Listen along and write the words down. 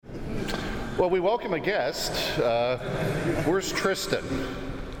Well, we welcome a guest. Where's Tristan?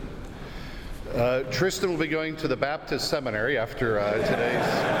 Tristan will be going to the Baptist Seminary after today's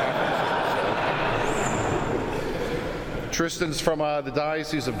conference. Tristan's from the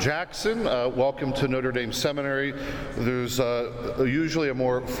Diocese of Jackson. Welcome to Notre Dame Seminary. There's usually a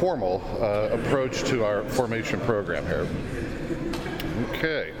more formal approach to our formation program here.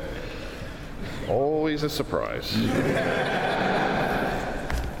 Okay. Always a surprise.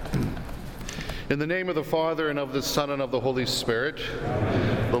 In the name of the Father, and of the Son, and of the Holy Spirit,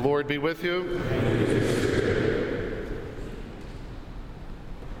 the Lord be with you.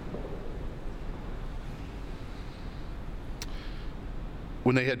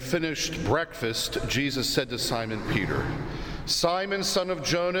 When they had finished breakfast, Jesus said to Simon Peter, "Simon, son of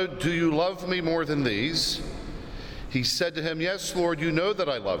Jonah, do you love me more than these?" He said to him, "Yes, Lord, you know that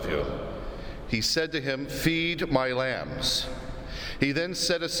I love you." He said to him, "Feed my lambs." He then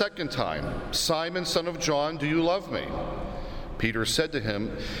said a second time, "Simon, son of John, do you love me?" Peter said to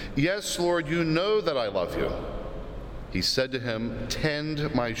him, "Yes, Lord, you know that I love you." He said to him,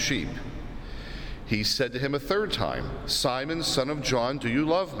 "Tend my sheep." He said to him a third time, "Simon, son of John, do you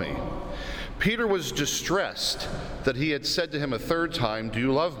love me?" Peter was distressed that he had said to him a third time, "Do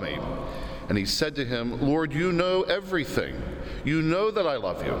you love me?" And he said to him, "Lord, you know everything. You know that I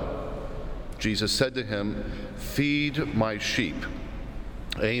love you." Jesus said to him, "Feed my sheep.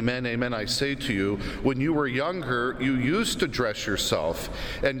 Amen, amen, I say to you, when you were younger, you used to dress yourself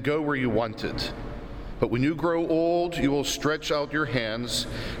and go where you wanted. But when you grow old, you will stretch out your hands,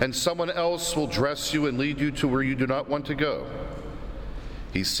 and someone else will dress you and lead you to where you do not want to go."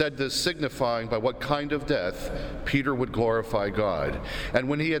 He said this, signifying by what kind of death Peter would glorify God. And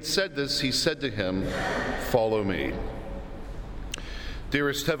when he had said this, he said to him, "Follow me."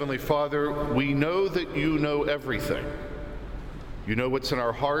 Dearest Heavenly Father, we know that you know everything. You know what's in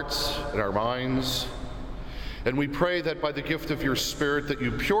our hearts and our minds. And we pray that by the gift of your Spirit that you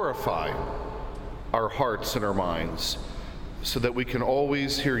purify our hearts and our minds so that we can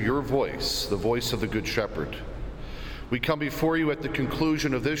always hear your voice, the voice of the Good Shepherd. We come before you at the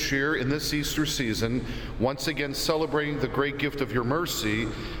conclusion of this year, in this Easter season, once again celebrating the great gift of your mercy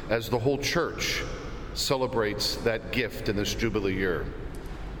as the whole church celebrates that gift in this Jubilee year.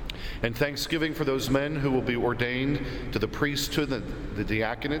 And thanksgiving for those men who will be ordained to the priesthood and the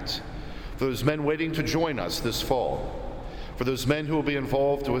diaconate, for those men waiting to join us this fall, for those men who will be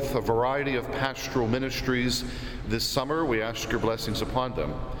involved with a variety of pastoral ministries this summer. We ask your blessings upon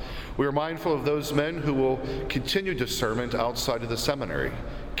them. We are mindful of those men who will continue discernment outside of the seminary.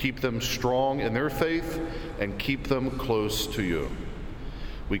 Keep them strong in their faith and keep them close to you.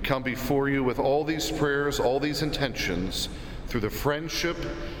 We come before you with all these prayers, all these intentions, through the friendship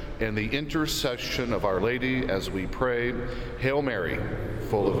and the intercession of Our Lady as we pray. Hail Mary,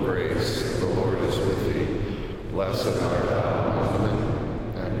 full of grace, the Lord is with thee. Blessed art thou among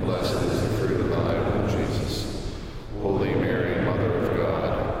women, and blessed is the fruit of thy womb, Jesus. Holy Mary, Mother of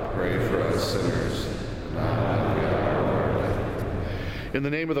God, pray for us sinners, now and at the hour of our death. In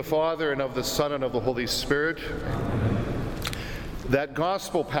the name of the Father, and of the Son, and of the Holy Spirit. That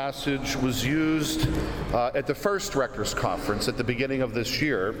gospel passage was used at the first Rector's Conference at the beginning of this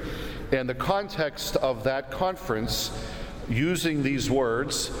year, and the context of that conference, using these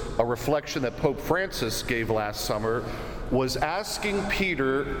words, a reflection that Pope Francis gave last summer, was asking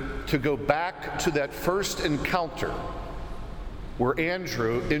Peter to go back to that first encounter where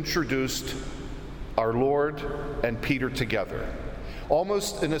Andrew introduced our Lord and Peter together.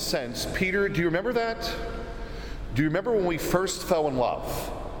 Almost in a sense, Peter, do you remember that? Do you remember when we first fell in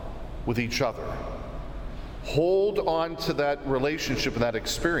love with each other? Hold on to that relationship and that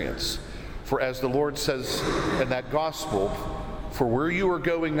experience. For as the Lord says in that gospel, for where you are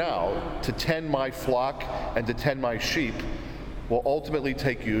going now to tend my flock and to tend my sheep will ultimately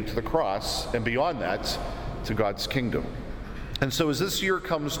take you to the cross, and beyond that, to God's kingdom. And so as this year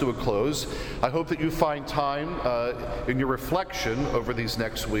comes to a close, I hope that you find time in your reflection over these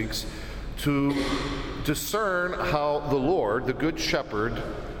next weeks to discern how the Lord, the Good Shepherd,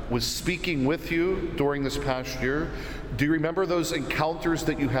 was speaking with you during this past year. Do you remember those encounters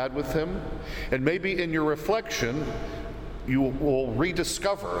that you had with him? And maybe in your reflection, you will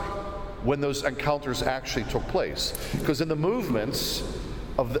rediscover when those encounters actually took place. Because in the movements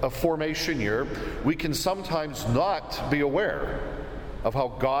of a formation year, we can sometimes not be aware of how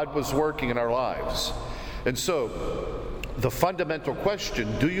God was working in our lives. And so, the fundamental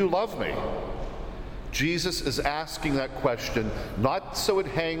question, do you love me? Jesus is asking that question not so it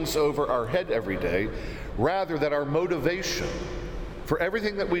hangs over our head every day, rather that our motivation for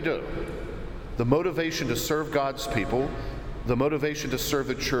everything that we do, the motivation to serve God's people, the motivation to serve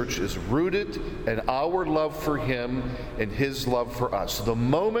the church is rooted in our love for him and his love for us. The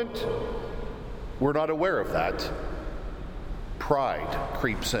moment we're not aware of that, pride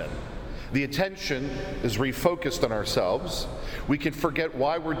creeps in. The attention is refocused on ourselves. We can forget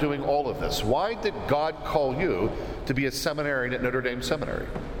why we're doing all of this. Why did God call you to be a seminarian at Notre Dame Seminary?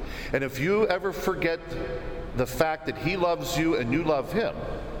 And if you ever forget the fact that he loves you and you love him,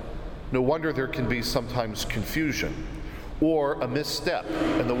 no wonder there can be sometimes confusion or a misstep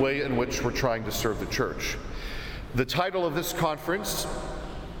in the way in which we're trying to serve the church. The title of this conference,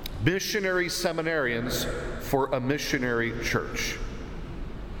 Missionary Seminarians for a Missionary Church.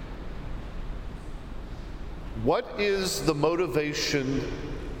 What is the motivation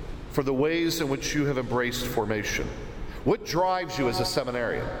for the ways in which you have embraced formation? What drives you as a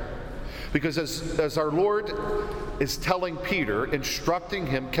seminarian? Because as our Lord is telling Peter, instructing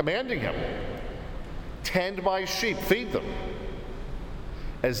him, commanding him, tend my sheep, feed them.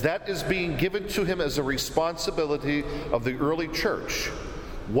 As that is being given to him as a responsibility of the early church,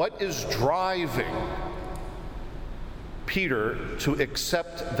 what is driving Peter to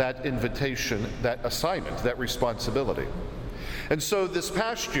accept that invitation, that assignment, that responsibility? And so this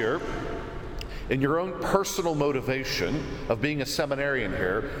past year, in your own personal motivation of being a seminarian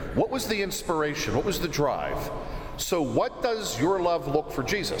here, what was the inspiration? What was the drive? So what does your love look for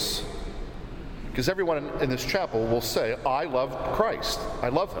Jesus? Because everyone in this chapel will say, I love Christ. I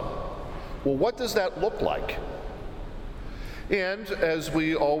love him. Well, what does that look like? And as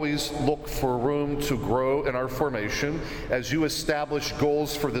we always look for room to grow in our formation, as you establish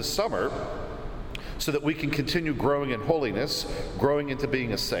goals for this summer, so that we can continue growing in holiness, growing into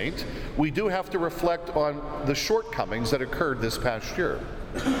being a saint, we do have to reflect on the shortcomings that occurred this past year.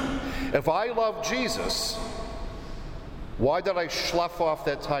 If I love Jesus, why did I slough off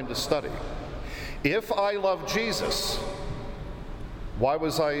that time to study? If I love Jesus, why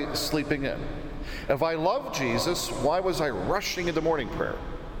was I sleeping in? If I love Jesus, why was I rushing into morning prayer?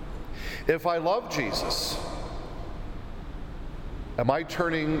 If I love Jesus, am I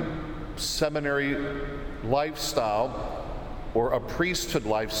turning seminary lifestyle or a priesthood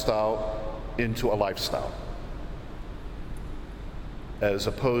lifestyle into a lifestyle, as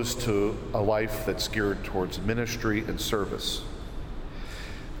opposed to a life that's geared towards ministry and service?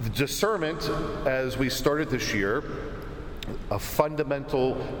 The discernment, as we started this year, a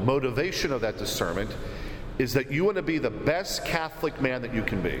fundamental motivation of that discernment is that you want to be the best Catholic man that you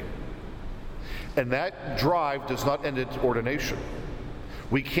can be. And that drive does not end at ordination.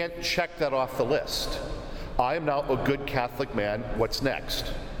 We can't check that off the list. I am now a good Catholic man. What's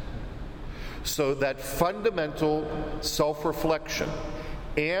next? So that fundamental self-reflection,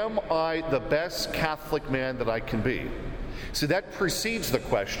 am I the best Catholic man that I can be? See, that precedes the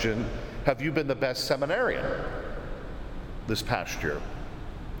question, have you been the best seminarian this past year?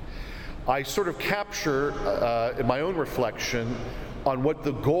 I sort of capture in my own reflection on what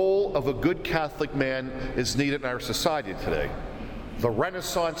the goal of a good Catholic man is needed in our society today. The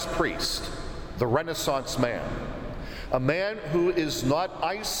Renaissance priest, the Renaissance man. A man who is not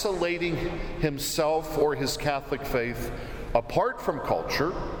isolating himself or his Catholic faith apart from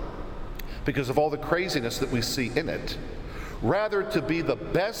culture because of all the craziness that we see in it. Rather, to be the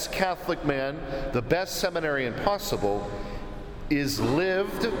best Catholic man, the best seminarian possible, is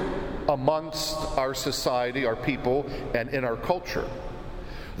lived amongst our society, our people, and in our culture.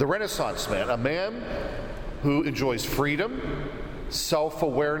 The Renaissance man, a man who enjoys freedom,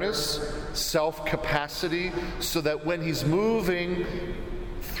 self-awareness, self-capacity, so that when he's moving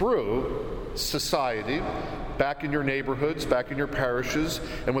through society, back in your neighborhoods, back in your parishes,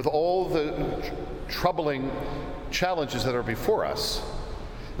 and with all the troubling challenges that are before us,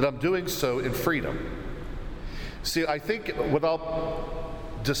 that I'm doing so in freedom. See, I think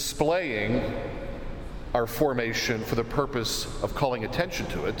without displaying our formation for the purpose of calling attention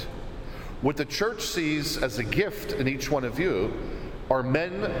to it, what the church sees as a gift in each one of you are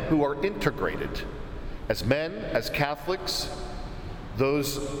men who are integrated. As men, as Catholics,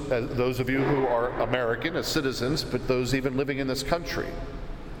 those of you who are American, as citizens, but those even living in this country,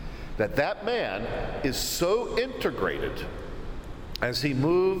 that man is so integrated as he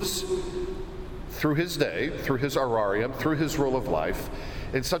moves through his day, through his horarium, through his rule of life,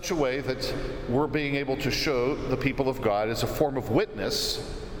 in such a way that we're being able to show the people of God as a form of witness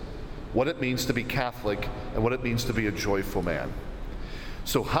what it means to be Catholic and what it means to be a joyful man.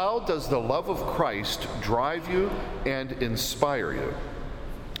 So how does the love of Christ drive you and inspire you?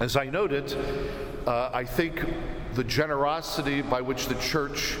 As I noted, I think the generosity by which the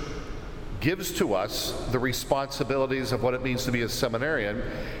church gives to us the responsibilities of what it means to be a seminarian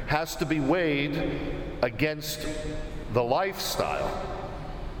has to be weighed against the lifestyle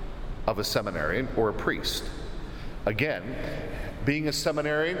of a seminarian or a priest. Again, being a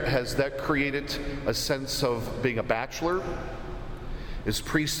seminarian, has that created a sense of being a bachelor? Is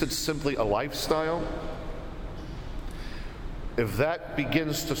priesthood simply a lifestyle? If that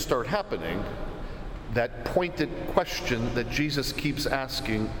begins to start happening, that pointed question that Jesus keeps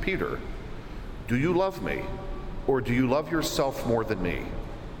asking Peter, do you love me, or do you love yourself more than me?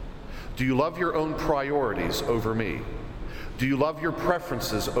 Do you love your own priorities over me? Do you love your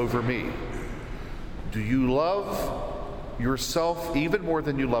preferences over me? Do you love yourself even more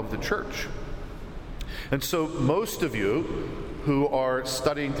than you love the church? And so most of you who are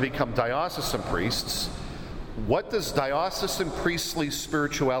studying to become diocesan priests, what does diocesan priestly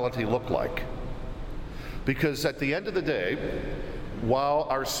spirituality look like? Because at the end of the day, while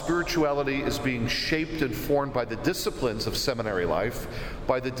our spirituality is being shaped and formed by the disciplines of seminary life,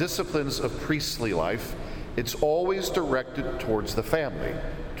 by the disciplines of priestly life, it's always directed towards the family,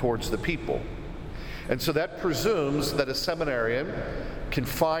 towards the people. And so that presumes that a seminarian can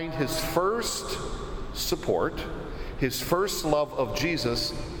find his first support, his first love of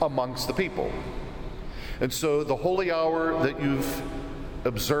Jesus amongst the people. And so the holy hour that you've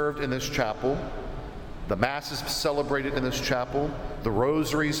observed in this chapel, the masses celebrated in this chapel, the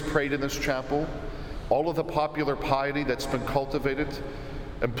rosaries prayed in this chapel, all of the popular piety that's been cultivated,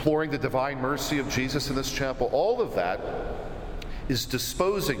 imploring the divine mercy of Jesus in this chapel, all of that is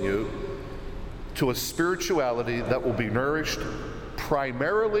disposing you to a spirituality that will be nourished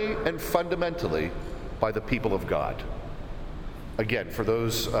primarily and fundamentally by the people of God. Again, for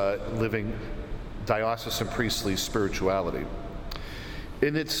those living diocesan priestly spirituality.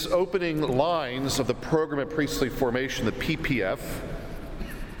 In its opening lines of the Program of Priestly Formation, the PPF,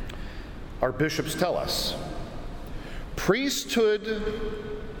 our bishops tell us, priesthood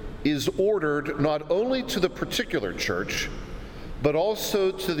is ordered not only to the particular church, but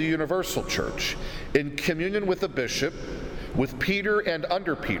also to the universal church, in communion with the bishop, with Peter and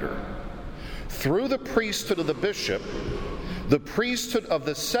under Peter. Through the priesthood of the bishop, the priesthood of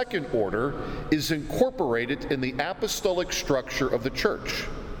the second order is incorporated in the apostolic structure of the church.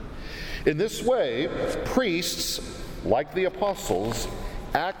 In this way, priests, like the apostles,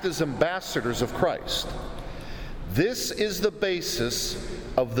 act as ambassadors of Christ. This is the basis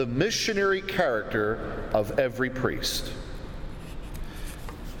of the missionary character of every priest.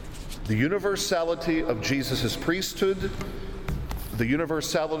 The universality of Jesus' priesthood, the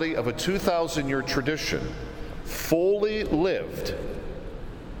universality of a 2,000-year tradition, fully lived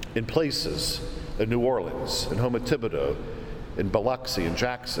in places in New Orleans, in Houma Thibodeau, in Biloxi, in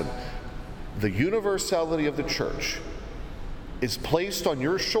Jackson. The universality of the church is placed on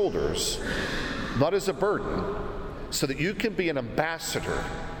your shoulders, not as a burden, so that you can be an ambassador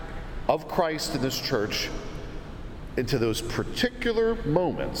of Christ in this church into those particular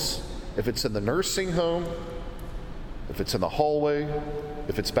moments. If it's in the nursing home, if it's in the hallway,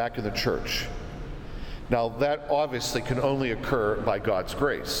 if it's back in the church. Now, that obviously can only occur by God's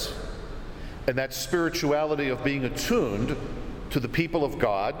grace. And that spirituality of being attuned to the people of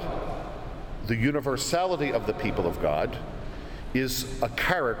God, the universality of the people of God, is a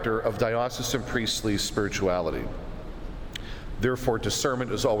character of diocesan priestly spirituality. Therefore,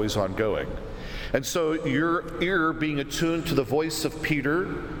 discernment is always ongoing. And so your ear being attuned to the voice of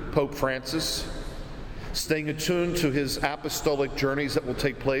Peter, Pope Francis, staying attuned to his apostolic journeys that will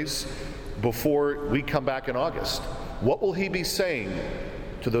take place before we come back in August. What will he be saying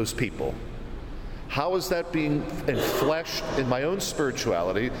to those people? How is that being enfleshed in my own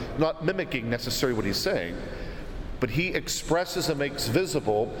spirituality, not mimicking necessarily what he's saying, but he expresses and makes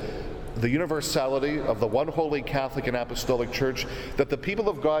visible the universality of the one holy Catholic and Apostolic Church that the people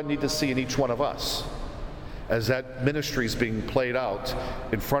of God need to see in each one of us as that ministry is being played out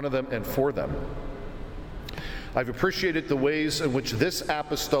in front of them and for them. I've appreciated the ways in which this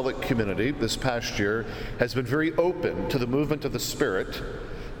apostolic community this past year has been very open to the movement of the Spirit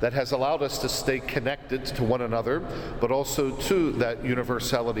that has allowed us to stay connected to one another, but also to that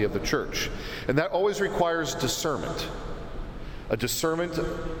universality of the church. And that always requires discernment, a discernment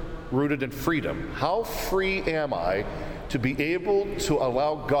rooted in freedom. How free am I to be able to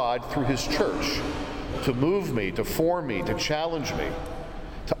allow God through his church to move me, to form me, to challenge me,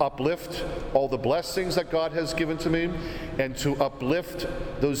 to uplift all the blessings that God has given to me, and to uplift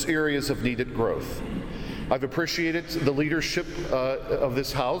those areas of needed growth. I've appreciated the leadership of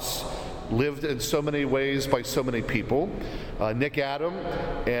this house, lived in so many ways by so many people. Nick Adam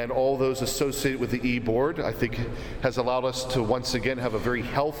and all those associated with the E-Board, I think, has allowed us to once again have a very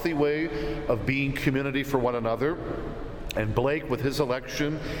healthy way of being community for one another. And Blake, with his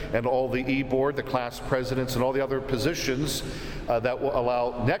election, and all the e-board, the class presidents, and all the other positions that will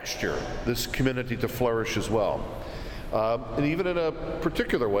allow next year this community to flourish as well. And even in a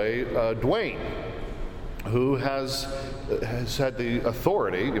particular way, Dwayne, who has had the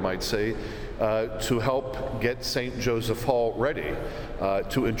authority, you might say, to help get St. Joseph Hall ready,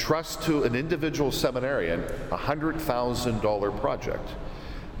 to entrust to an individual seminarian a $100,000 project.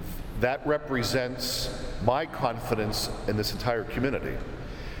 That represents my confidence in this entire community,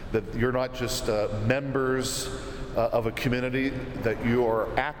 that you're not just members of a community, that you are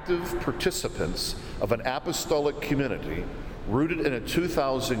active participants of an apostolic community rooted in a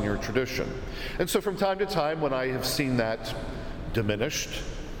 2,000-year tradition. And so from time to time, when I have seen that diminished,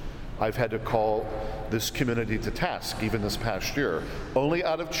 I've had to call this community to task, even this past year, only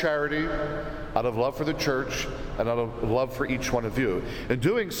out of charity, out of love for the church, and out of love for each one of you. In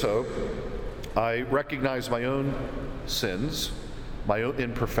doing so, I recognize my own sins, my own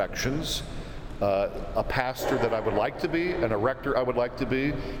imperfections, a pastor that I would like to be, and a rector I would like to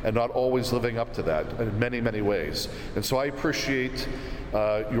be, and not always living up to that in many, many ways. And so I appreciate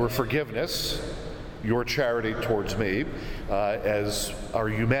your forgiveness, your charity towards me, as our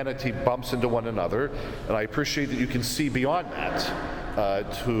humanity bumps into one another, and I appreciate that you can see beyond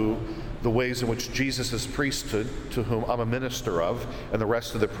that to the ways in which Jesus' priesthood, to whom I'm a minister of, and the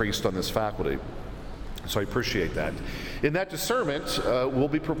rest of the priests on this faculty. So I appreciate that. In that discernment, we'll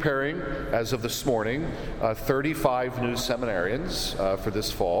be preparing, as of this morning, 35 new seminarians for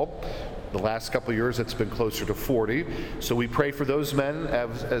this fall. The last couple of years, it's been closer to 40. So we pray for those men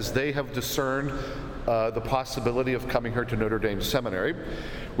as they have discerned the possibility of coming here to Notre Dame Seminary.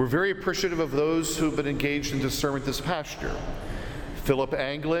 We're very appreciative of those who've been engaged in discernment this past year. Philip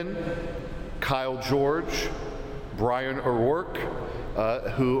Anglin, Kyle George, Brian O'Rourke,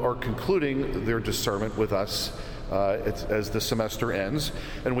 who are concluding their discernment with us as the semester ends.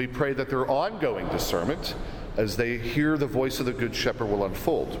 And we pray that their ongoing discernment, as they hear the voice of the Good Shepherd, will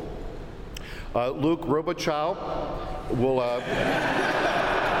unfold. Luke Robichow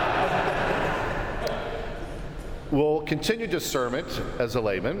will continue discernment as a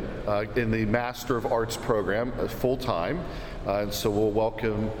layman in the Master of Arts program full-time. And so we'll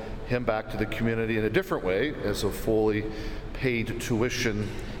welcome him back to the community in a different way as a fully paid tuition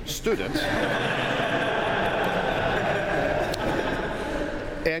student.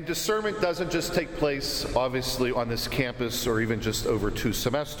 And discernment doesn't just take place, obviously, on this campus or even just over 2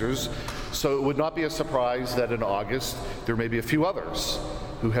 semesters. So it would not be a surprise that in August there may be a few others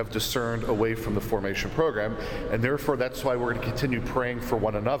who have discerned away from the formation program. And therefore, that's why we're going to continue praying for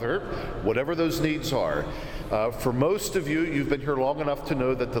one another, whatever those needs are. For most of you, you've been here long enough to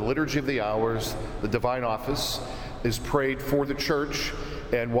know that the Liturgy of the Hours, the Divine Office, is prayed for the church.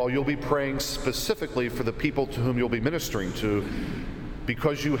 And while you'll be praying specifically for the people to whom you'll be ministering to,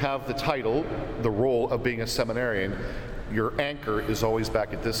 because you have the title, the role of being a seminarian, your anchor is always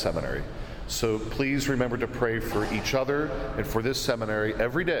back at this seminary. So please remember to pray for each other and for this seminary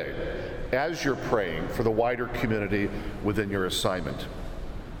every day as you're praying for the wider community within your assignment.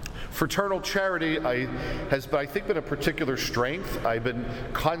 Fraternal charity has, I think, been a particular strength. I've been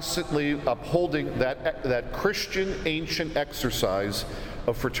constantly upholding that Christian ancient exercise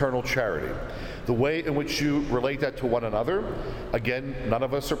of fraternal charity. The way in which you relate that to one another, again, none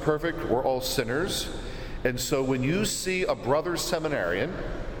of us are perfect, we're all sinners. And so when you see a brother seminarian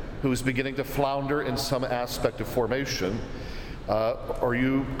who is beginning to flounder in some aspect of formation, are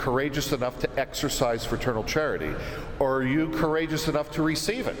you courageous enough to exercise fraternal charity? Or are you courageous enough to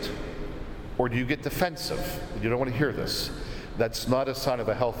receive it? Or do you get defensive? You don't want to hear this. That's not a sign of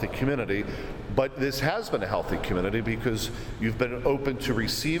a healthy community, but this has been a healthy community because you've been open to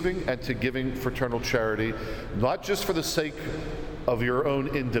receiving and to giving fraternal charity, not just for the sake of your own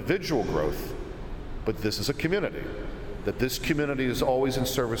individual growth, but this is a community. That this community is always in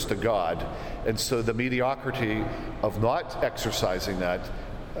service to God, and so the mediocrity of not exercising that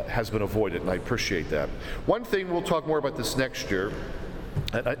has been avoided, and I appreciate that. One thing, we'll talk more about this next year,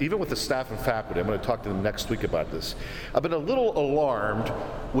 and even with the staff and faculty, I'm going to talk to them next week about this. I've been a little alarmed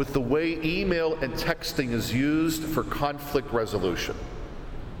with the way email and texting is used for conflict resolution.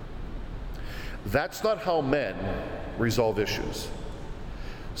 That's not how men resolve issues.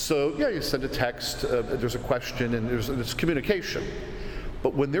 So, yeah, you send a text, there's a question, and there's communication.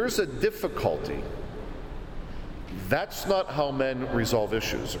 But when there's a difficulty, that's not how men resolve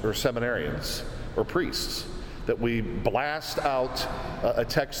issues, or seminarians, or priests. that we blast out a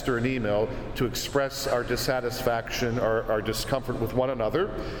text or an email to express our dissatisfaction or our discomfort with one another.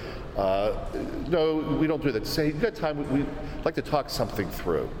 No, we don't do that. Say, you got time, we'd like to talk something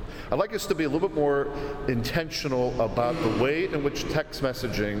through. I'd like us to be a little bit more intentional about the way in which text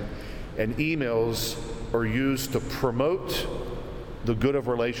messaging and emails are used to promote the good of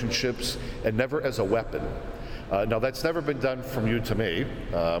relationships and never as a weapon. Now, that's never been done from you to me.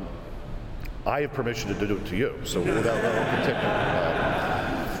 I have permission to do it to you, so that'll continue.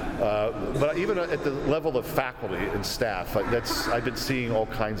 But even at the level of faculty and staff, I've been seeing all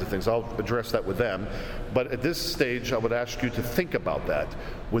kinds of things. I'll address that with them. But at this stage, I would ask you to think about that.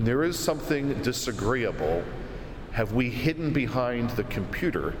 When there is something disagreeable, have we hidden behind the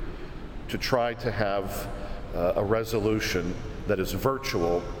computer to try to have a resolution that is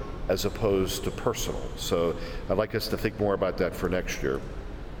virtual as opposed to personal? So I'd like us to think more about that for next year.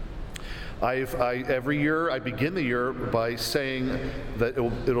 Every year I begin the year by saying that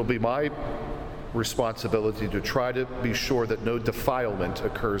it'll be my responsibility to try to be sure that no defilement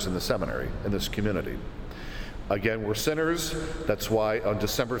occurs in the seminary, in this community. Again, we're sinners. That's why on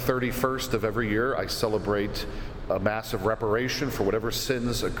December 31st of every year I celebrate a Mass of reparation for whatever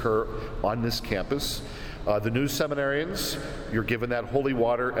sins occur on this campus. The new seminarians, you're given that holy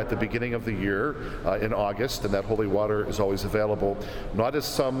water at the beginning of the year in August, and that holy water is always available, not as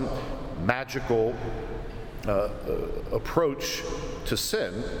some magical approach to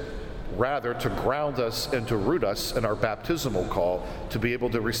sin, rather to ground us and to root us in our baptismal call to be able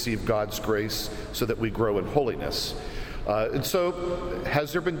to receive God's grace so that we grow in holiness. And so,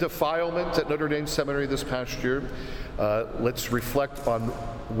 has there been defilement at Notre Dame Seminary this past year? Let's reflect on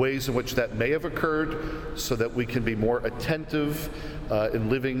ways in which that may have occurred so that we can be more attentive in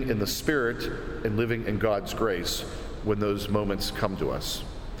living in the Spirit and living in God's grace when those moments come to us.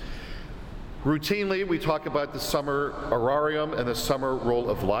 Routinely, we talk about the summer horarium and the summer role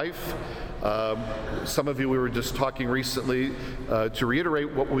of life. Some of you, we were just talking recently to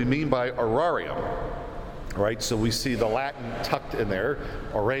reiterate what we mean by horarium. Right, so we see the Latin tucked in there,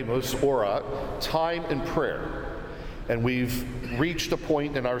 oremus, ora, time and prayer. And we've reached a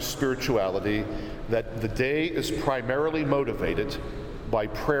point in our spirituality that the day is primarily motivated by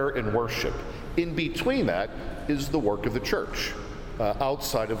prayer and worship. In between that is the work of the church,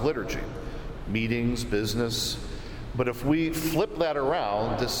 outside of liturgy, meetings, business. But if we flip that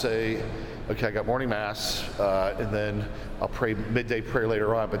around to say, okay, I got morning mass, and then I'll pray midday prayer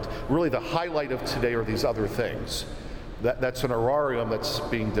later on, but really the highlight of today are these other things. That's an horarium that's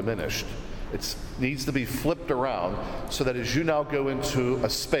being diminished. It needs to be flipped around so that as you now go into a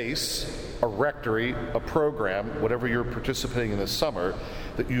space, a rectory, a program, whatever you're participating in this summer,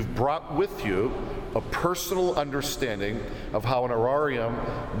 that you've brought with you a personal understanding of how an horarium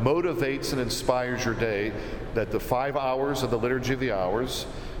motivates and inspires your day, that the 5 hours of the Liturgy of the Hours,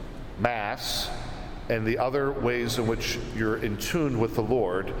 Mass, and the other ways in which you're in tune with the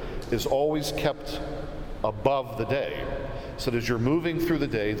Lord is always kept above the day. So that as you're moving through the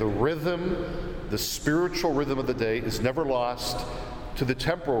day, the rhythm, the spiritual rhythm of the day is never lost to the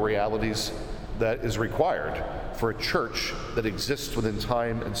temporal realities that is required for a church that exists within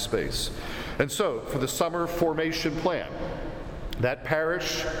time and space. And so, for the summer formation plan, that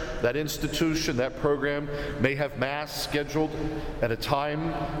parish, that institution, that program may have Mass scheduled at a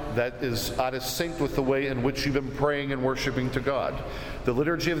time that is out of sync with the way in which you've been praying and worshiping to God. The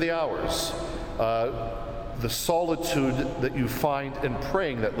Liturgy of the Hours, the solitude that you find in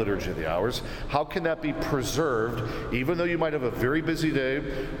praying that Liturgy of the Hours, how can that be preserved, even though you might have a very busy day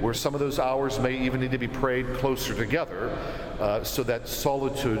where some of those hours may even need to be prayed closer together, so that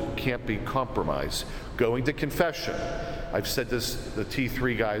solitude can't be compromised. Going to confession. I've said this, the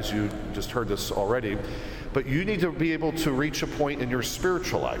T3 guys, you just heard this already, but you need to be able to reach a point in your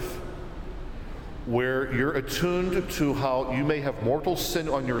spiritual life where you're attuned to how you may have mortal sin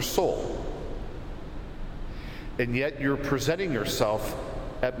on your soul, and yet you're presenting yourself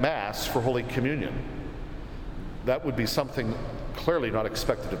at Mass for Holy Communion. That would be something clearly not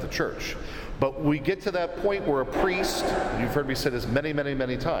expected of the church. But we get to that point where a priest, you've heard me say this many, many,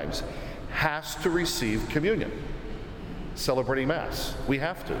 many times, has to receive communion. Celebrating Mass. We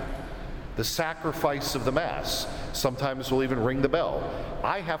have to. The sacrifice of the Mass. Sometimes we'll even ring the bell.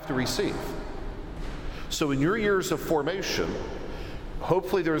 I have to receive. So in your years of formation,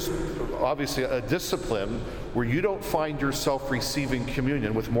 hopefully there's obviously a discipline where you don't find yourself receiving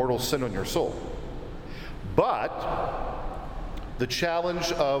communion with mortal sin on your soul. But the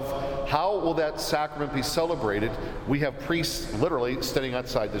challenge of how will that sacrament be celebrated, we have priests literally standing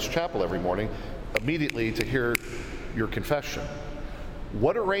outside this chapel every morning immediately to hear your confession.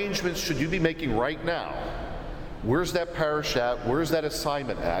 What arrangements should you be making right now Where's that parish at? Where's that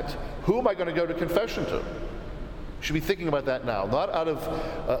assignment at? Who am I going to go to confession to? You should be thinking about that now, not out of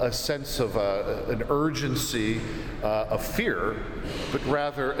a sense of an urgency of fear, but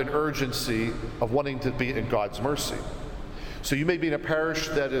rather an urgency of wanting to be in God's mercy. So you may be in a parish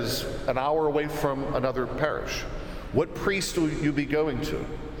that is an hour away from another parish. What priest will you be going to?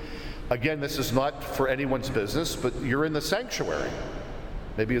 Again, this is not for anyone's business, but you're in the sanctuary.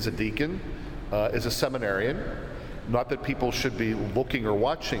 Maybe as a deacon, as a seminarian. Not that people should be looking or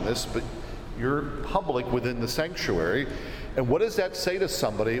watching this, but you're public within the sanctuary. And what does that say to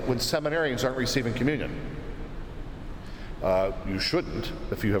somebody when seminarians aren't receiving communion? You shouldn't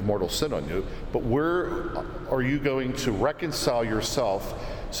if you have mortal sin on you, but where are you going to reconcile yourself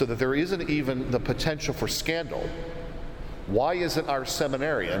so that there isn't even the potential for scandal? Why isn't our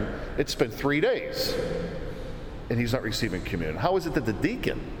seminarian, it's been 3 days and he's not receiving communion? How is it that the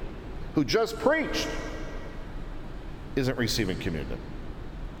deacon who just preached isn't receiving communion?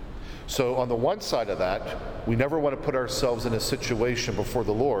 So on the one side of that, we never want to put ourselves in a situation before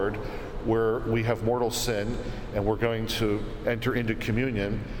the Lord where we have mortal sin and we're going to enter into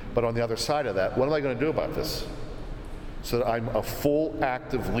communion. But on the other side of that, what am I going to do about this? So that I'm a full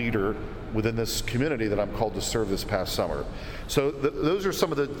active leader within this community that I'm called to serve this past summer. So those are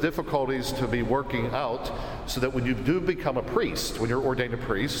some of the difficulties to be working out so that when you do become a priest, when you're ordained a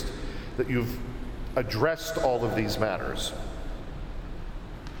priest, that you've addressed all of these matters.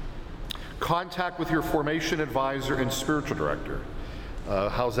 Contact with your formation advisor and spiritual director.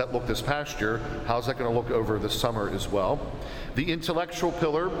 How's that look this past year? How's that going to look over the summer as well? The intellectual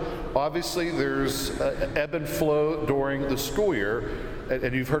pillar, obviously there's ebb and flow during the school year.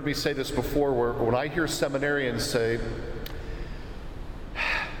 And you've heard me say this before, where when I hear seminarians say,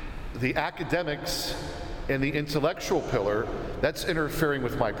 the academics and the intellectual pillar, that's interfering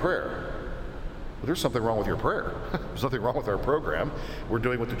with my prayer. Well, there's something wrong with your prayer. There's nothing wrong with our program. We're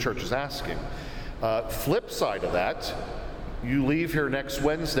doing what the church is asking. Flip side of that, you leave here next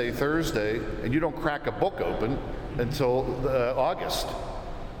Wednesday, Thursday, and you don't crack a book open until August.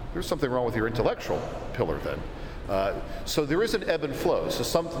 There's something wrong with your intellectual pillar then. So there is an ebb and flow.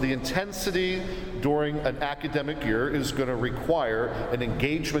 So the intensity during an academic year is going to require an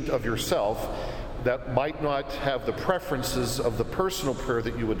engagement of yourself that might not have the preferences of the personal prayer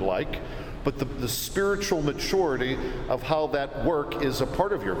that you would like, but the spiritual maturity of how that work is a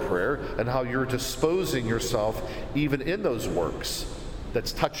part of your prayer and how you're disposing yourself even in those works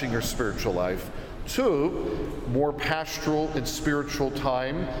that's touching your spiritual life to more pastoral and spiritual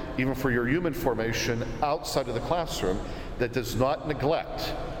time, even for your human formation outside of the classroom, that does not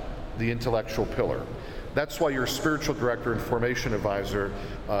neglect the intellectual pillar. That's why your spiritual director and formation advisor,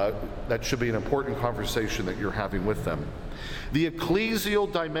 that should be an important conversation that you're having with them. The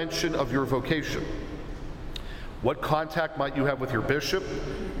ecclesial dimension of your vocation. What contact might you have with your bishop,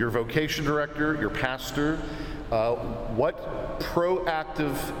 your vocation director, your pastor? What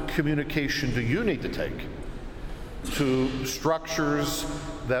proactive communication do you need to take to structures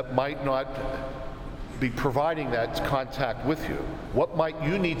that might not be providing that contact with you? What might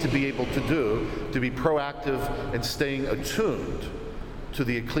you need to be able to do to be proactive and staying attuned to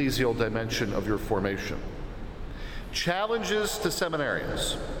the ecclesial dimension of your formation? Challenges to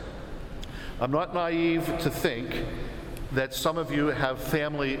seminarians. I'm not naive to think that some of you have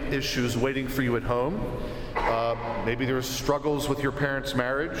family issues waiting for you at home. Maybe there's struggles with your parents'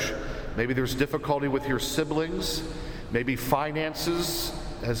 marriage. Maybe there's difficulty with your siblings. Maybe finances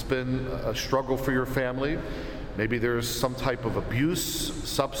has been a struggle for your family. Maybe there's some type of abuse,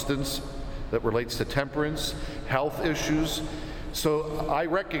 substance that relates to temperance, health issues. So I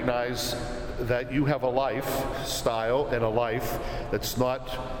recognize that you have a lifestyle and a life that's not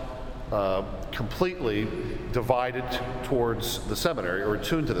completely divided towards the seminary or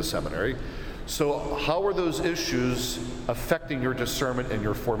attuned to the seminary. So how are those issues affecting your discernment and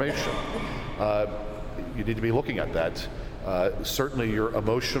your formation? You need to be looking at that. Certainly your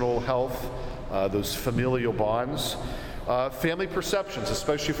emotional health, those familial bonds, family perceptions,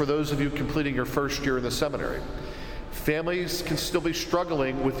 especially for those of you completing your first year in the seminary. Families can still be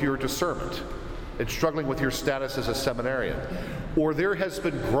struggling with your discernment and struggling with your status as a seminarian. Or there has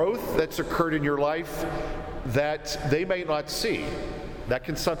been growth that's occurred in your life that they may not see. That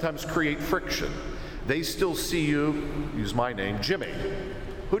can sometimes create friction. They still see you, use my name, Jimmy.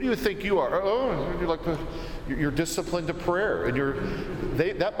 Who do you think you are? Oh, you're disciplined to prayer, and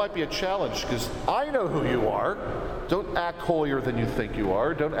that might be a challenge because I know who you are. Don't act holier than you think you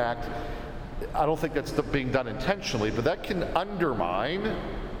are. Don't act. I don't think that's being done intentionally, but that can undermine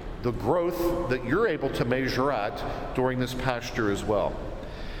the growth that you're able to measure at during this past year as well.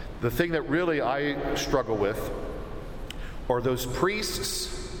 The thing that really I struggle with are those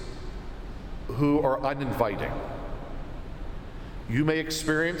priests who are uninviting. You may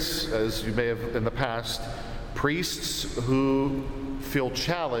experience, as you may have in the past, priests who feel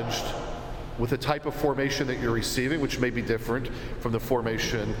challenged with the type of formation that you're receiving, which may be different from the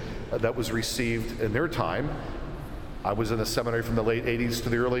formation that was received in their time. I was in the seminary from the late 80s to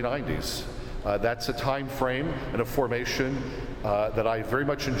the early 90s. That's a time frame and a formation that I very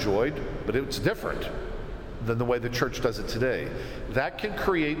much enjoyed, but it's different than the way the church does it today. That can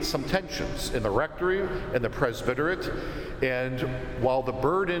create some tensions in the rectory and the presbyterate, and while the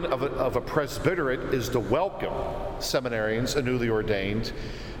burden of a presbyterate is to welcome seminarians and newly ordained,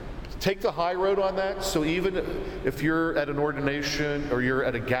 take the high road on that. So even if you're at an ordination or you're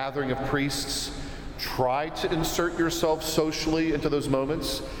at a gathering of priests, try to insert yourself socially into those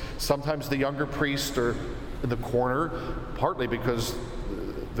moments. Sometimes the younger priests are in the corner, partly because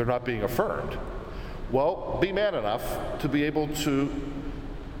they're not being affirmed. Well, be man enough to be able to,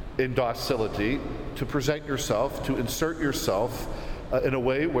 in docility, to present yourself, to insert yourself in a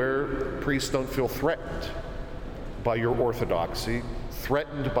way where priests don't feel threatened by your orthodoxy,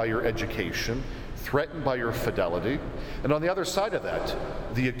 threatened by your education, threatened by your fidelity. And on the other side of that,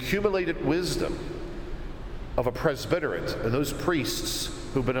 the accumulated wisdom of a presbyterate and those priests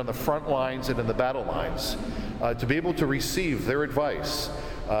who've been on the front lines and in the battle lines, to be able to receive their advice,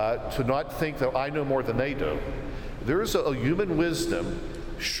 to not think that I know more than they do. There is a human wisdom,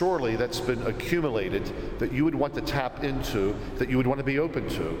 surely, that's been accumulated that you would want to tap into, that you would want to be open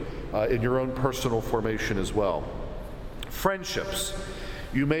to in your own personal formation as well. Friendships.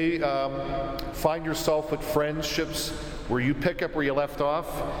 You may find yourself with friendships where you pick up where you left off,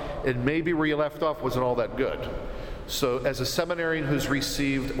 and maybe where you left off wasn't all that good. So as a seminarian who's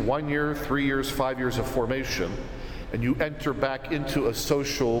received 1 year, 3 years, 5 years of formation, and you enter back into a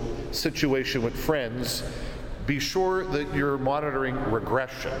social situation with friends, be sure that you're monitoring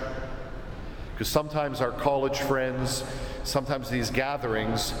regression. Because sometimes our college friends, sometimes these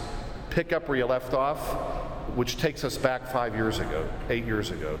gatherings, pick up where you left off, which takes us back 5 years ago, 8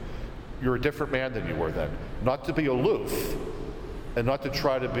 years ago. You're a different man than you were then. Not to be aloof and not to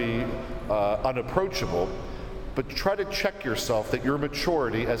try to be unapproachable, but try to check yourself that your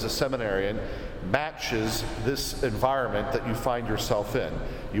maturity as a seminarian matches this environment that you find yourself in.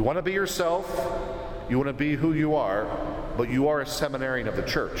 You want to be yourself, you want to be who you are, but you are a seminarian of the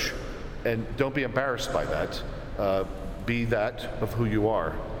church. And don't be embarrassed by that. Be that of who you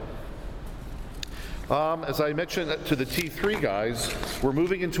are. As I mentioned to the T3 guys, we're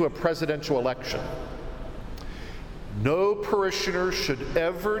moving into a presidential election. No parishioner should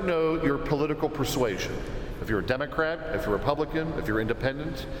ever know your political persuasion. If you're a Democrat, if you're a Republican, if you're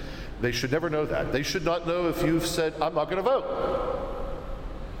independent, they should never know that. They should not know if you've said, I'm not going to vote,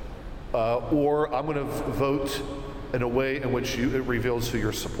 or I'm going to vote in a way in which it reveals who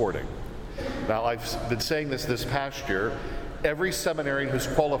you're supporting. Now, I've been saying this past year. Every seminarian who's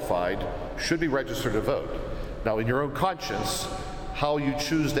qualified should be registered to vote. Now, in your own conscience, how you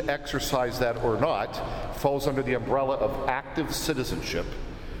choose to exercise that or not falls under the umbrella of active citizenship,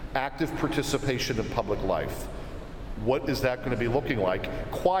 active participation in public life. What is that going to be looking like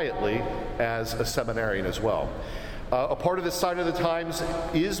quietly as a seminarian as well? A part of the sign of the times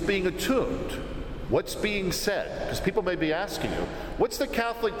is being attuned. What's being said? Because people may be asking you, what's the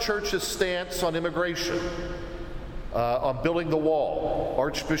Catholic Church's stance on immigration? On building the wall?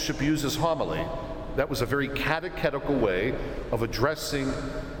 Archbishop Hughes' homily. That was a very catechetical way of addressing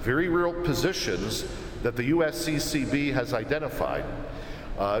very real positions that the USCCB has identified.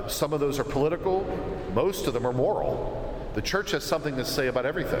 Some of those are political, most of them are moral. The church has something to say about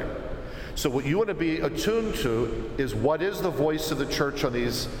everything. So what you want to be attuned to is what is the voice of the church on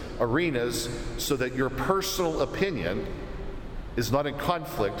these arenas, so that your personal opinion is not in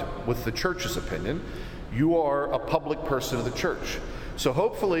conflict with the church's opinion. You are a public person of the church. So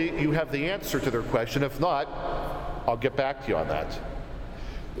hopefully you have the answer to their question. If not, I'll get back to you on that.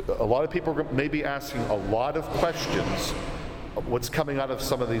 A lot of people may be asking a lot of questions of what's coming out of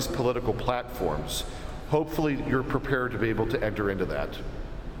some of these political platforms. Hopefully you're prepared to be able to enter into that.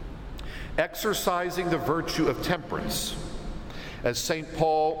 Exercising the virtue of temperance. As St.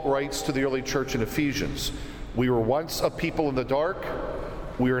 Paul writes to the early church in Ephesians, we were once a people in the dark,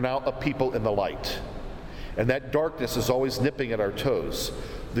 we are now a people in the light. And that darkness is always nipping at our toes.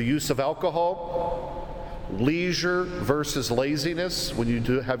 The use of alcohol, leisure versus laziness when you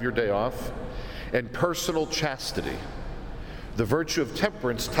do have your day off, and personal chastity. The virtue of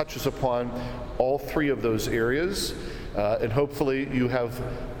temperance touches upon all three of those areas, and hopefully you have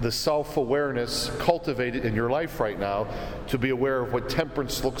the self-awareness cultivated in your life right now to be aware of what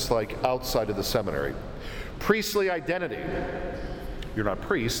temperance looks like outside of the seminary. Priestly identity. You're not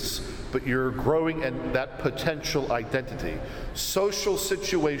priests, but you're growing in that potential identity. Social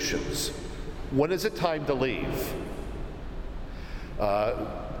situations. When is it time to leave?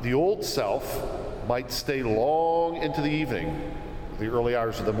 The old self might stay long into the evening, the early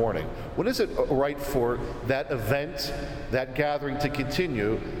hours of the morning. When is it right for that event, that gathering to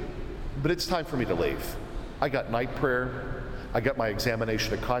continue? But it's time for me to leave. I got night prayer. I got my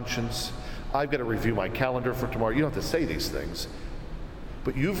examination of conscience. I've got to review my calendar for tomorrow. You don't have to say these things.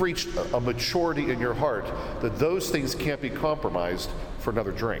 But you've reached a maturity in your heart that those things can't be compromised for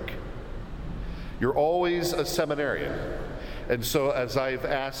another drink. You're always a seminarian. And so as I've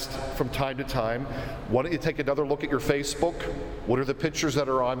asked from time to time, why don't you take another look at your Facebook? What are the pictures that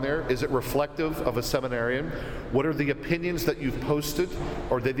are on there? Is it reflective of a seminarian? What are the opinions that you've posted?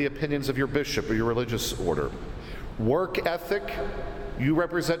 Or are they the opinions of your bishop or your religious order? Work ethic, you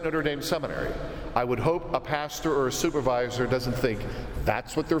represent Notre Dame Seminary. I would hope a pastor or a supervisor doesn't think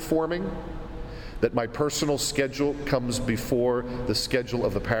that's what they're forming, that my personal schedule comes before the schedule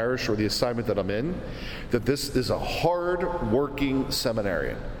of the parish or the assignment that I'm in, that this is a hard-working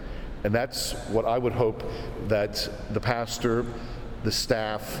seminarian. And that's what I would hope that the pastor, the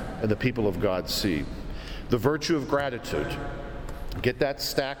staff, and the people of God see. The virtue of gratitude. Get that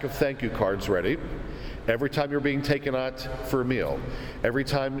stack of thank you cards ready. Every time you're being taken out for a meal, every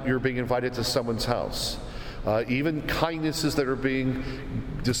time you're being invited to someone's house, even kindnesses that are being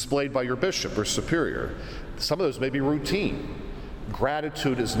displayed by your bishop or superior. Some of those may be routine.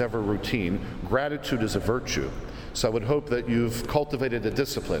 Gratitude is never routine. Gratitude is a virtue. So I would hope that you've cultivated a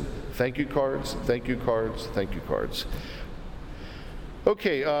discipline. Thank you cards, thank you cards, thank you cards.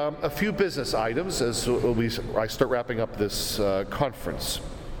 Okay, a few business items as I start wrapping up this conference.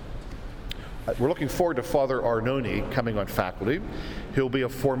 We're looking forward to Father Arnone coming on faculty. He'll be a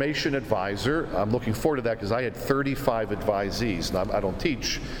formation advisor. I'm looking forward to that because I had 35 advisees. Now, I don't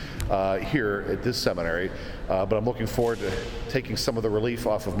teach here at this seminary, but I'm looking forward to taking some of the relief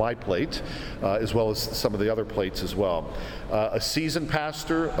off of my plate, as well as some of the other plates as well. A seasoned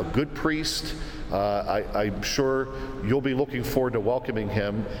pastor, a good priest. I'm sure you'll be looking forward to welcoming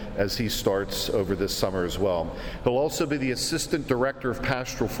him as he starts over this summer as well. He'll also be the Assistant Director of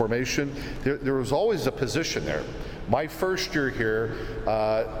Pastoral Formation. There was always a position there. My first year here,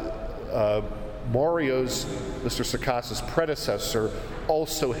 Mario's, Mr. Sacas's predecessor,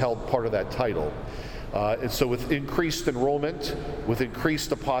 also held part of that title. And so with increased enrollment, with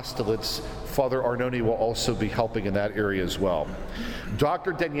increased apostolates, Father Arnone will also be helping in that area as well.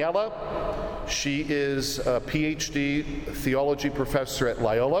 Dr. Daniela, she is a PhD theology professor at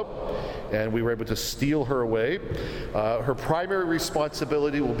Loyola, and we were able to steal her away. Her primary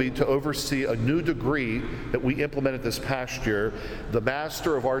responsibility will be to oversee a new degree that we implemented this past year, the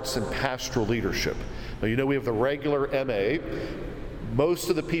Master of Arts in Pastoral Leadership. Now, you know we have the regular MA. Most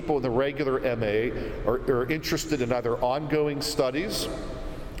of the people in the regular MA are interested in either ongoing studies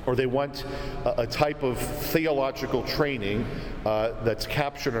or they want a type of theological training that's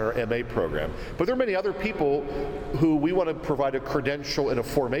captured in our MA program. But there are many other people who we want to provide a credential and a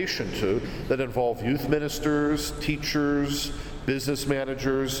formation to that involve youth ministers, teachers, business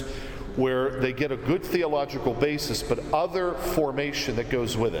managers, where they get a good theological basis, but other formation that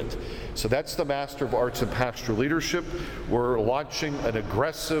goes with it. So that's the Master of Arts in Pastoral Leadership. We're launching an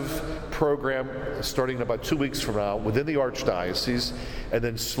aggressive program starting in about 2 weeks from now within the Archdiocese, and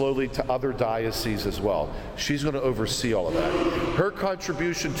then slowly to other dioceses as well. She's going to oversee all of that. Her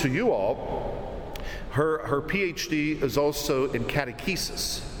contribution to you all, her PhD is also in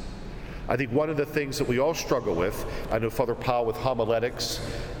catechesis. I think one of the things that we all struggle with, I know Father Powell with homiletics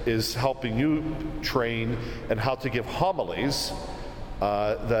is helping you train and how to give homilies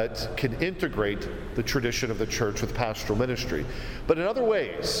that can integrate the tradition of the church with pastoral ministry. But in other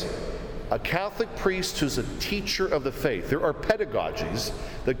ways, a Catholic priest who's a teacher of the faith, there are pedagogies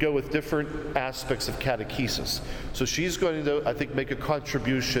that go with different aspects of catechesis. So she's going to, I think, make a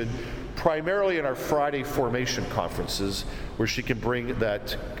contribution primarily in our Friday formation conferences where she can bring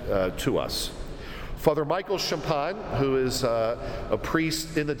that to us. Father Michael Champagne, who is a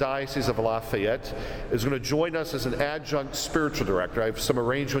priest in the Diocese of Lafayette, is going to join us as an adjunct spiritual director. I have some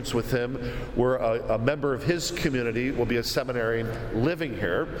arrangements with him where a member of his community will be a seminarian living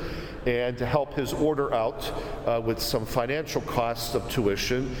here, and to help his order out with some financial costs of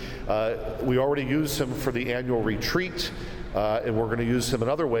tuition. We already use him for the annual retreat, and we're going to use him in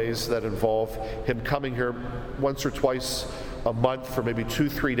other ways that involve him coming here once or twice a month for maybe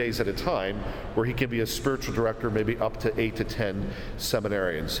 2-3 days at a time, where he can be a spiritual director, maybe up to 8 to 10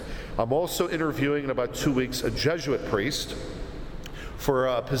 seminarians. I'm also interviewing in about 2 weeks a Jesuit priest for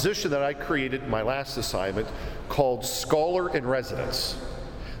a position that I created in my last assignment called Scholar in Residence.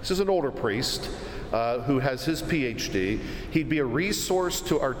 This is an older priest who has his PhD. He'd be a resource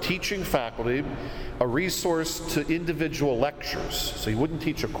to our teaching faculty, a resource to individual lectures. So he wouldn't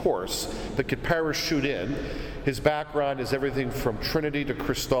teach a course, but could parachute in. His background is everything from Trinity to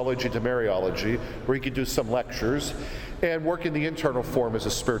Christology to Mariology, where he could do some lectures, and work in the internal form as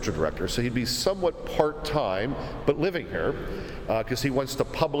a spiritual director. So he'd be somewhat part-time, but living here, because he wants to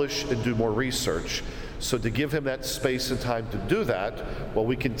publish and do more research. So to give him that space and time to do that, well,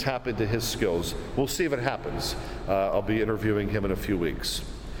 we can tap into his skills. We'll see if it happens. I'll be interviewing him in a few weeks.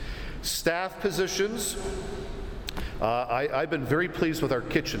 Staff positions. I've been very pleased with our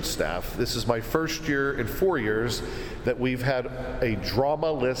kitchen staff. This is my first year in 4 years that we've had a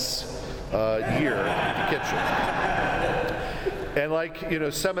drama-less year in the kitchen. And like,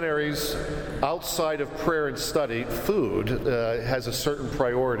 seminaries, outside of prayer and study, food has a certain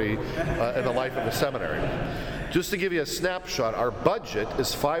priority in the life of a seminary. Just to give you a snapshot, our budget is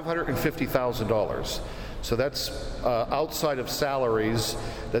 $550,000. So that's outside of salaries,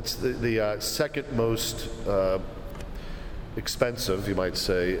 that's the second most expensive, you might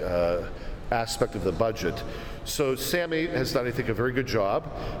say, aspect of the budget. So Sammy has done, I think, a very good job.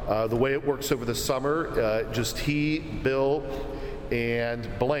 The way it works over the summer, just he, Bill, and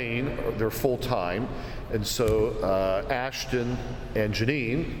Blaine, they're full-time. And so Ashton and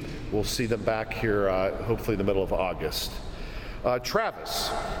Janine, we'll see them back here hopefully in the middle of August. Travis,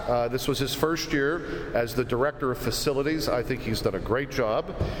 this was his first year as the director of facilities. I think he's done a great job.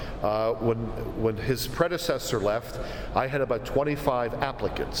 When his predecessor left, I had about 25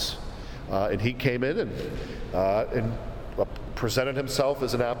 applicants. And he came in and presented himself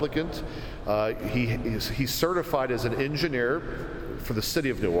as an applicant. He's certified as an engineer for the city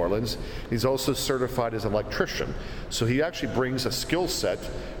of New Orleans. He's also certified as an electrician. So he actually brings a skill set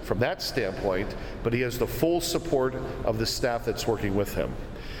from that standpoint, but he has the full support of the staff that's working with him.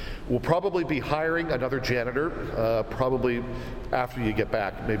 We'll probably be hiring another janitor, probably after you get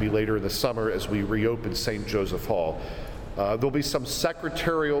back, maybe later in the summer as we reopen St. Joseph Hall. There'll be some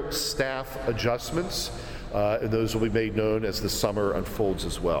secretarial staff adjustments, and those will be made known as the summer unfolds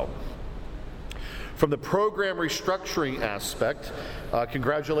as well. From the program restructuring aspect,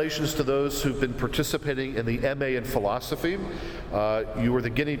 congratulations to those who've been participating in the MA in philosophy. You were the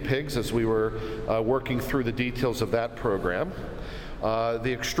guinea pigs as we were working through the details of that program.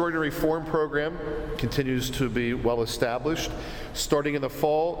 The Extraordinary Form program continues to be well established. Starting in the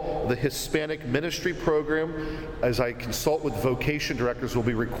fall, the Hispanic Ministry program, as I consult with vocation directors, will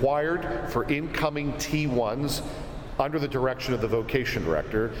be required for incoming T1s under the direction of the vocation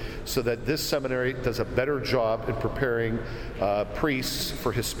director, so that this seminary does a better job in preparing priests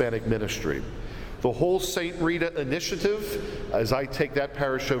for Hispanic ministry. The whole St. Rita initiative, as I take that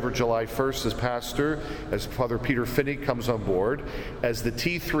parish over July 1st as pastor, as Father Peter Finney comes on board, as the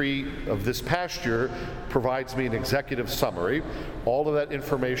T3 of this past year provides me an executive summary. All of that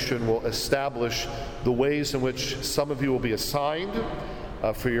information will establish the ways in which some of you will be assigned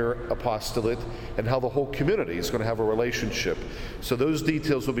for your apostolate, and how the whole community is going to have a relationship. So those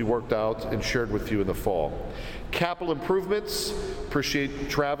details will be worked out and shared with you in the fall. Capital improvements, appreciate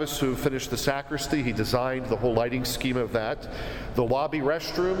Travis who finished the sacristy. He designed the whole lighting scheme of that. The lobby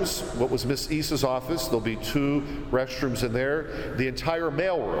restrooms, what was Miss Isa's office, there'll be 2 restrooms in there. The entire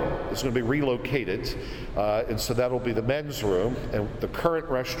mailroom is going to be relocated, and so that'll be the men's room, and the current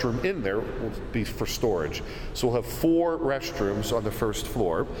restroom in there will be for storage. So we'll have 4 restrooms on the first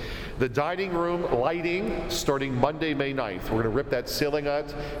floor. The dining room lighting, starting Monday, May 9th. We're going to rip that ceiling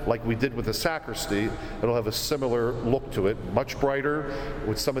out like we did with the sacristy. It'll have a similar look to it, much brighter,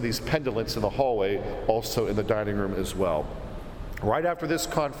 with some of these pendulets in the hallway, also in the dining room as well. Right after this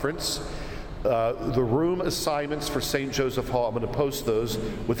conference, the room assignments for St. Joseph Hall, I'm going to post those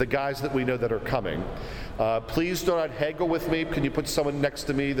with the guys that we know that are coming. Please do not haggle with me. Can you put someone next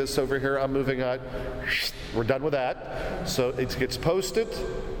to me, this over here? I'm moving on. We're done with that. So it gets posted.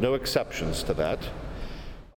 No exceptions to that.